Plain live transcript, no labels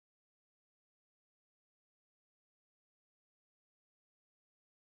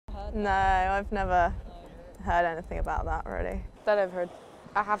No, I've never heard anything about that, really. That I've heard.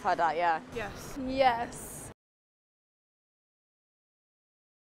 I have heard that, yeah. Yes. Yes.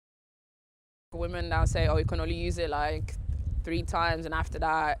 Women now say, oh, you can only use it like 3 times, and after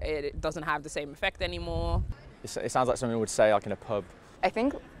that it doesn't have the same effect anymore. It sounds like something would say like in a pub. I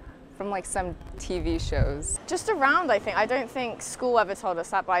think from like some TV shows. Just around, I think. I don't think school ever told us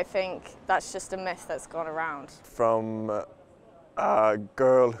that, but I think that's just a myth that's gone around. From a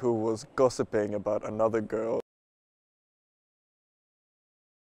girl who was gossiping about another girl.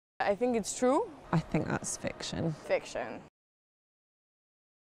 I think it's true. I think that's fiction. Fiction.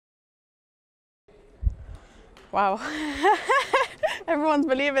 Wow. Everyone's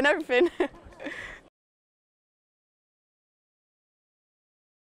believing everything.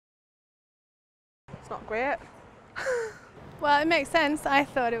 It's not great. Well, it makes sense. I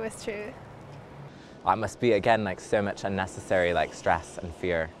thought it was true. It must be, again, like so much unnecessary like stress and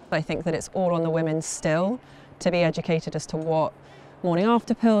fear. I think that it's all on the women still to be educated as to what morning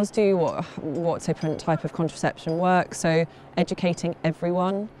after pills do, what different type of contraception works, so educating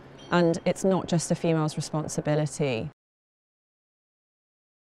everyone, and it's not just a female's responsibility.